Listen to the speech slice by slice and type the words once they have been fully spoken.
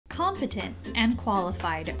Competent and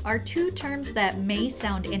qualified are two terms that may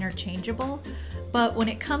sound interchangeable, but when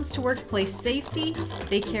it comes to workplace safety,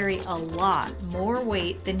 they carry a lot more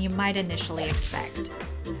weight than you might initially expect.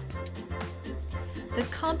 The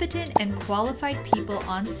competent and qualified people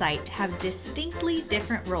on site have distinctly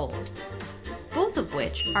different roles, both of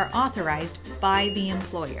which are authorized by the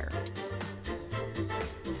employer.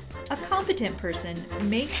 A competent person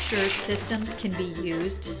makes sure systems can be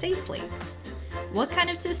used safely. What kind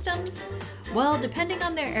of systems? Well, depending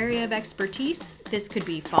on their area of expertise, this could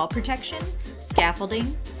be fall protection,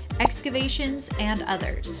 scaffolding, excavations, and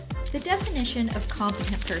others. The definition of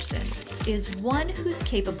competent person is one who's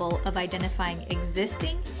capable of identifying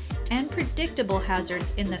existing and predictable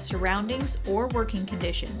hazards in the surroundings or working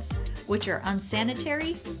conditions, which are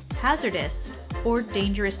unsanitary, hazardous, or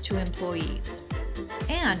dangerous to employees,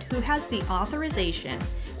 and who has the authorization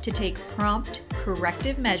to take prompt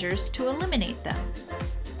corrective measures to eliminate them.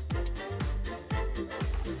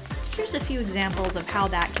 Here's a few examples of how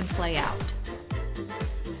that can play out.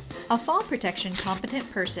 A fall protection competent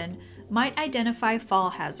person might identify fall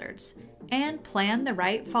hazards and plan the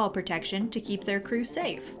right fall protection to keep their crew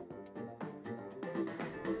safe.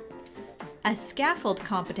 A scaffold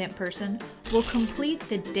competent person will complete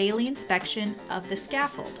the daily inspection of the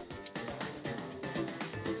scaffold.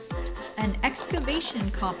 An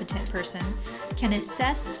excavation competent person can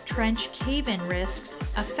assess trench cave-in risks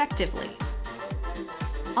effectively.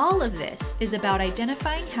 All of this is about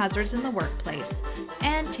identifying hazards in the workplace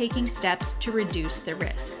and taking steps to reduce the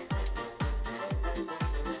risk.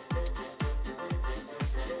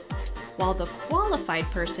 While the qualified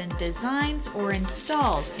person designs or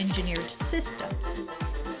installs engineered systems.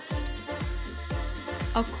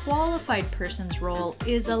 A qualified person's role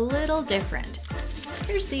is a little different.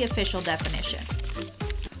 Here's the official definition.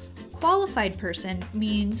 Qualified person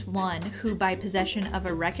means one who, by possession of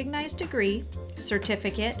a recognized degree,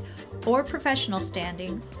 certificate, or professional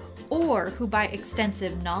standing, or who by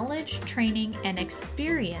extensive knowledge, training, and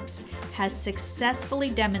experience has successfully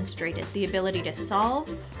demonstrated the ability to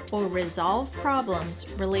solve or resolve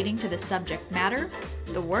problems relating to the subject matter,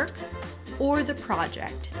 the work, or the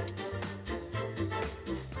project.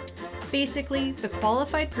 Basically, the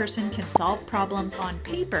qualified person can solve problems on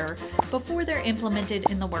paper before they're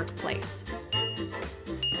implemented in the workplace.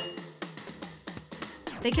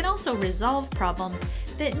 They can also resolve problems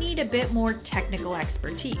that need a bit more technical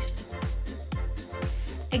expertise.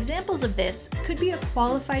 Examples of this could be a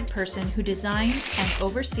qualified person who designs and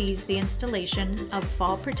oversees the installation of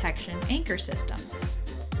fall protection anchor systems,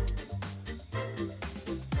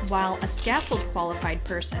 while a scaffold qualified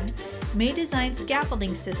person may design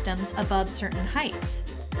scaffolding systems above certain heights,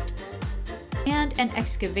 and an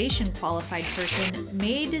excavation qualified person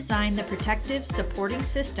may design the protective supporting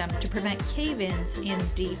system to prevent cave-ins in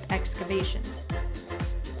deep excavations.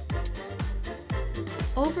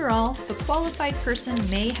 Overall, the qualified person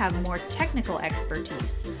may have more technical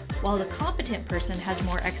expertise, while the competent person has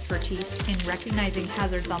more expertise in recognizing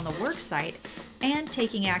hazards on the work site and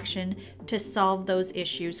taking action to solve those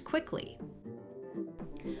issues quickly.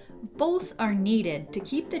 Both are needed to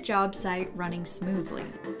keep the job site running smoothly.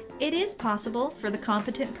 It is possible for the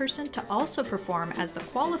competent person to also perform as the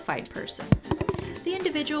qualified person. The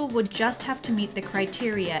individual would just have to meet the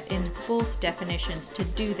criteria in both definitions to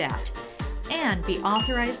do that, and be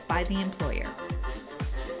authorized by the employer.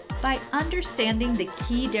 By understanding the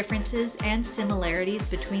key differences and similarities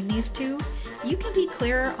between these two, you can be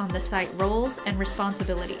clearer on the site roles and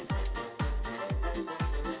responsibilities,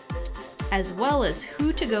 as well as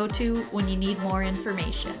who to go to when you need more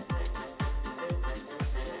information.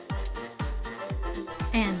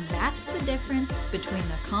 And that's the difference between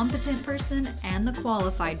the competent person and the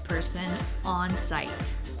qualified person on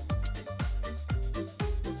site.